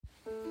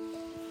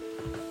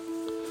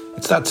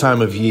It's that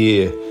time of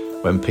year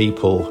when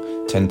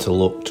people tend to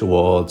look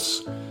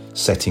towards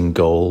setting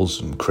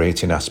goals and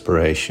creating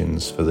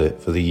aspirations for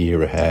the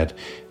year ahead.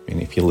 I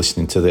mean, if you're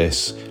listening to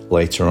this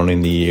later on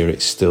in the year,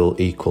 it's still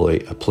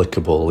equally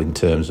applicable in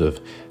terms of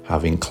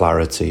having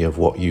clarity of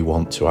what you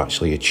want to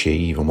actually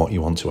achieve and what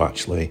you want to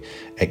actually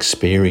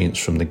experience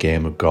from the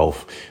game of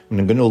golf. And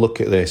I'm going to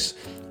look at this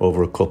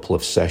over a couple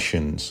of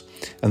sessions.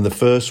 And the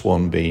first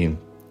one being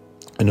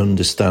an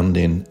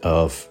understanding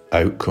of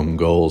outcome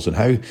goals and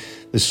how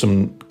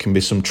can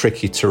be some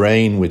tricky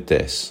terrain with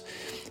this,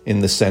 in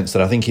the sense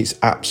that I think it's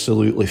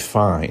absolutely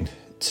fine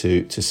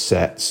to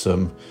set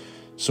some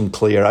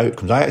clear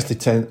outcomes.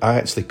 I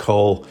actually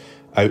call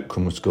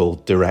outcomes goal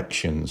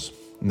directions,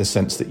 in the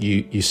sense that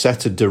you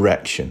set a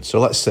direction. So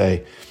let's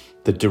say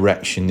the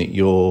direction that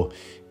you're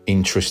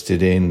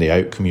interested in, the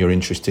outcome you're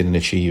interested in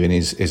achieving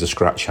is a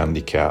scratch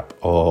handicap,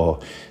 or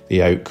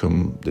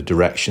the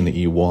direction that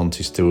you want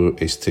is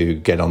to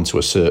get onto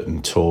a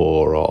certain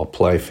tour or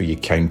play for your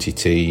county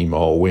team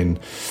or win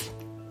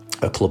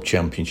a club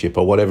championship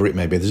or whatever it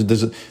may be.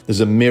 There's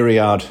a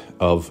myriad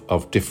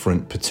of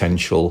different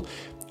potential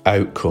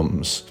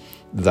outcomes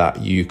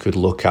that you could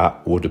look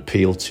at, would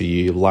appeal to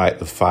you, light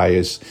the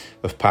fires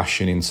of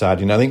passion inside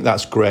you. And I think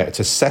that's great.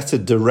 To set a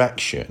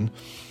direction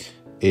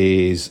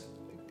is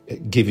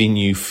giving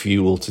you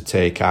fuel to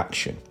take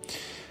action.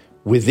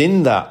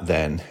 Within that,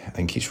 then, I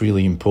think it's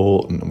really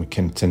important, and we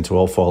can tend to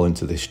all fall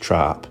into this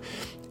trap,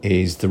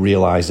 is the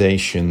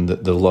realization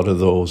that a lot of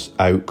those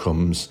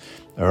outcomes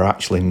are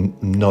actually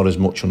not as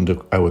much under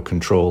our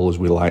control as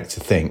we like to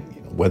think.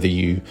 Whether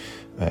you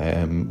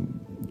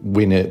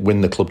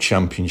win the club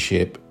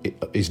championship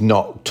is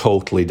not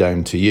totally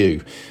down to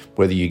you.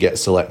 Whether you get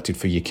selected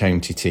for your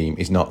county team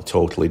is not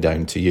totally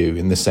down to you,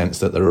 in the sense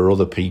that there are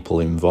other people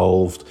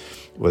involved.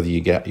 Whether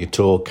you get your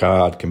tour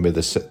card can be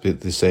the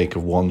sake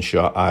of one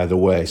shot either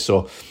way.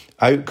 So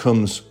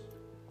outcomes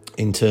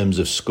in terms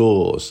of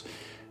scores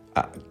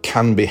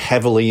can be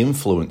heavily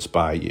influenced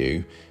by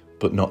you,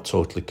 but not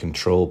totally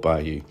controlled by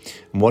you.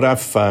 And what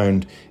I've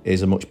found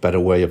is a much better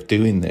way of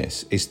doing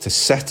this is to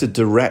set a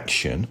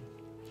direction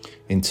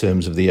in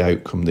terms of the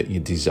outcome that you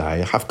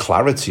desire. Have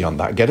clarity on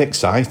that. Get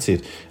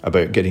excited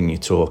about getting your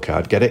tour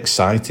card. Get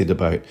excited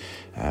about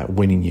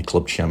winning your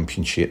club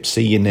championship.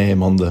 See your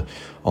name on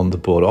the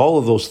board. All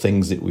of those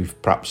things that we've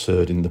perhaps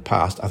heard in the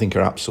past, I think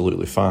are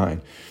absolutely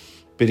fine.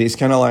 But it's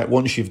kind of like,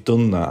 once you've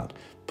done that,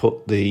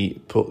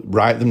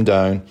 write them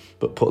down,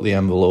 but put the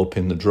envelope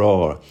in the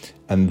drawer,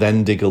 and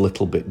then dig a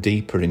little bit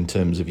deeper in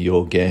terms of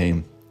your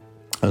game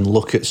and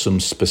look at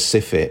some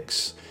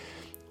specifics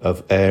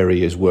of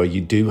areas where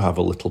you do have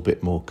a little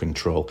bit more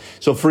control.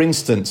 So, for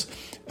instance,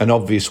 an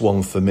obvious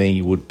one for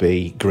me would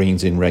be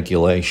greens in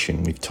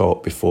regulation. We've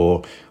talked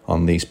before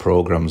on these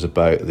programs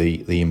about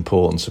the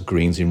importance of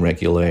greens in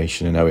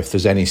regulation, and how if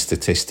there's any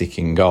statistic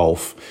in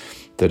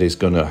golf that is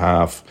going to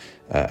have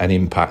an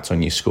impact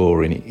on your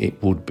scoring,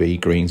 it would be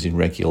greens in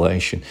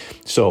regulation.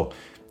 So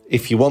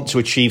if you want to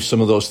achieve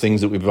some of those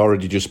things that we've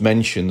already just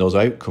mentioned, those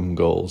outcome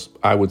goals,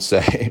 I would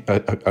say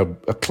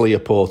a clear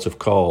port of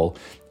call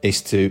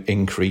is to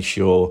increase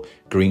your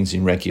greens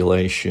in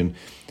regulation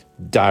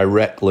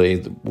directly.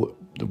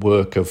 The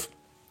work of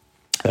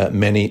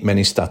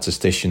many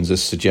statisticians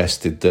has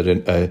suggested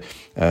that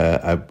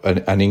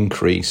an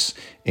increase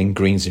in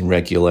greens in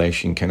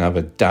regulation can have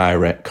a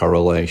direct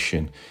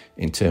correlation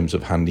in terms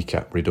of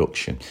handicap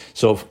reduction.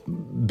 So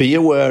be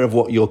aware of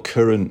what your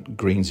current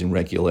greens in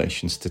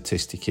regulation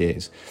statistic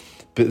is,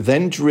 but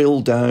then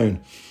drill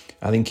down.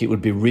 I think it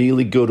would be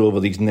really good over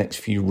these next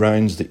few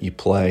rounds that you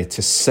play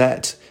to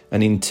set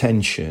an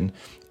intention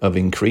of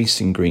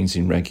increasing greens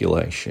in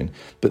regulation,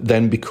 but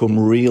then become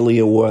really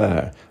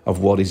aware of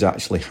what is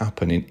actually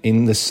happening,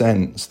 in the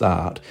sense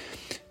that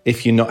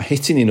if you're not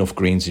hitting enough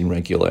greens in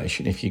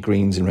regulation, if your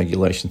greens in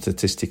regulation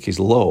statistic is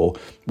low,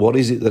 what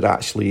is it that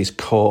actually is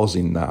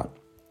causing that?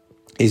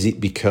 Is it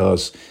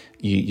because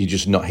you're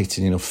just not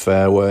hitting enough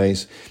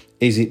fairways?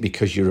 Is it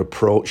because your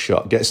approach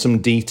shot? Get some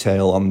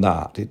detail on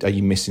that. Are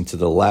you missing to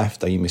the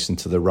left? Are you missing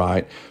to the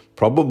right?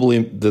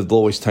 Probably the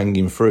lowest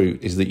hanging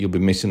fruit is that you'll be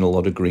missing a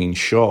lot of greens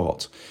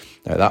short.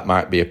 Now, that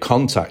might be a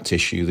contact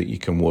issue that you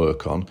can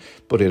work on,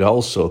 but it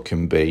also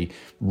can be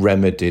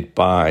remedied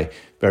by,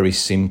 very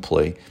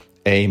simply,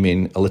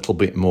 aiming a little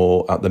bit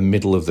more at the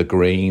middle of the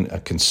green, a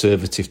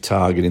conservative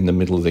target in the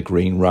middle of the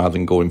green rather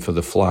than going for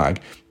the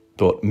flag,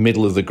 but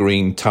middle of the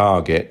green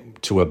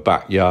target to a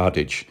back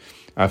yardage.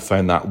 I've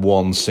found that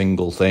one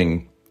single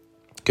thing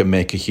can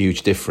make a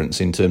huge difference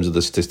in terms of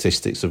the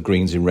statistics of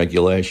greens in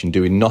regulation,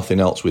 doing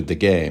nothing else with the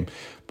game,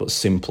 but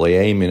simply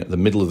aiming at the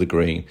middle of the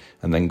green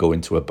and then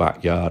going to a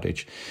back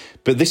yardage.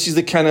 But this is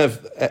the kind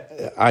of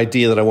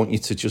idea that I want you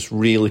to just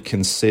really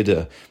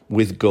consider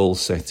with goal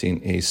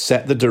setting, is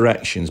set the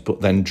directions,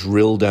 but then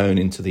drill down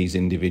into these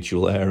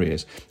individual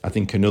areas. I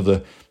think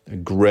another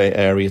great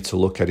area to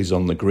look at is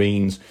on the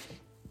greens.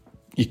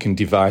 You can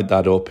divide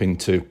that up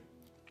into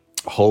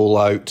hole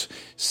out,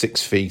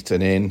 6 feet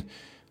and in,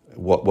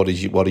 What are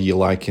you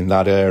like in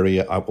that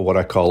area? What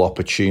I call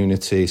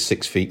opportunity,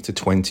 6 feet to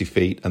 20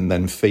 feet, and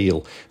then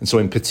feel. And so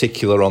in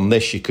particular on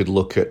this, you could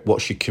look at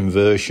what's your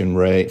conversion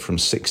rate from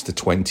 6 to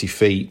 20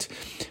 feet,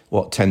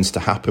 what tends to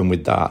happen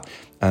with that.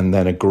 And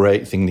then a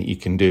great thing that you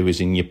can do is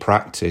in your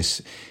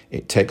practice,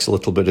 it takes a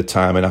little bit of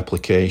time and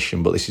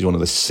application, but this is one of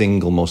the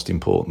single most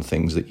important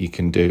things that you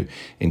can do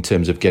in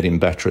terms of getting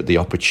better at the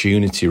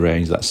opportunity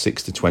range, that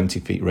 6 to 20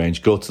 feet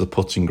range. Go to the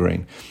putting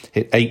green,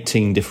 hit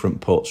 18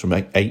 different putts from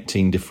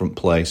 18 different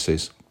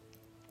places,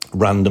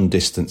 random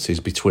distances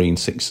between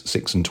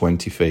 6 and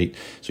 20 feet.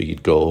 So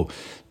you'd go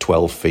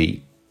 12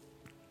 feet,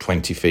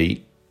 20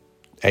 feet,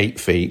 8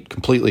 feet,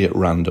 completely at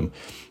random.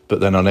 But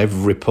then on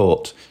every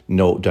putt,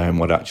 note down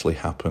what actually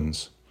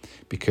happens.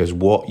 Because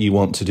what you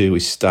want to do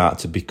is start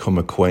to become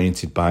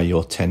acquainted by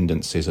your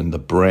tendencies, and the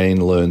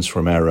brain learns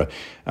from error.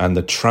 And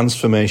the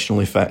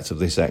transformational effect of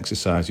this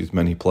exercise with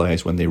many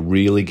players, when they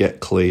really get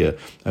clear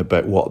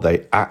about what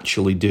they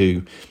actually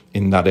do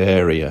in that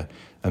area,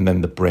 and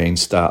then the brain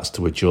starts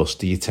to adjust.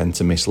 Do you tend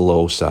to miss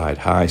low side,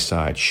 high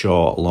side,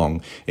 short,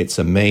 long? It's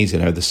amazing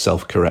how the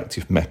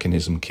self-corrective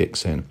mechanism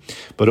kicks in.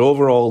 But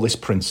overall, this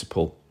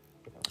principle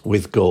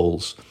with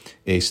goals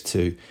is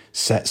to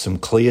set some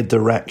clear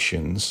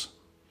directions.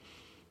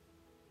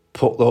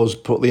 Put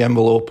the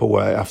envelope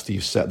away after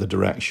you've set the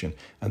direction,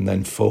 and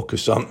then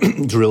focus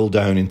on drill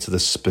down into the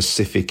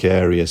specific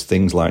areas,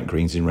 things like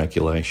greens in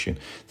regulation,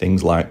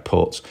 things like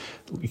putts.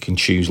 You can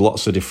choose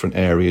lots of different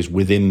areas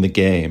within the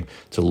game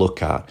to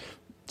look at.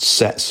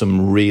 Set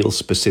some real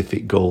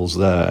specific goals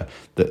there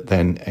that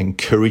then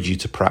encourage you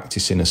to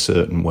practice in a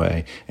certain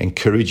way,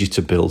 encourage you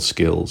to build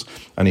skills.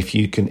 And if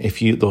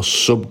those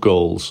sub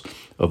goals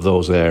of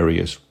those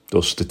areas,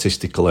 those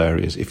statistical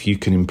areas, if you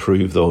can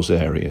improve those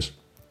areas,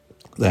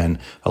 then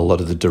a lot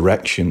of the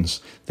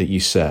directions that you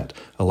set,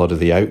 a lot of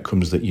the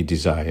outcomes that you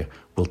desire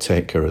will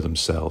take care of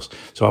themselves.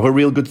 So have a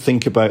real good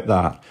think about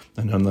that.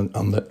 And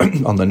on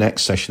the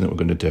next session that we're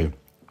going to do,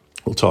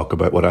 we'll talk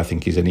about what I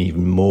think is an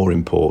even more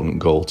important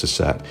goal to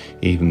set,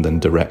 even than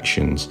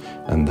directions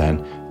and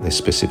then the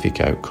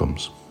specific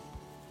outcomes.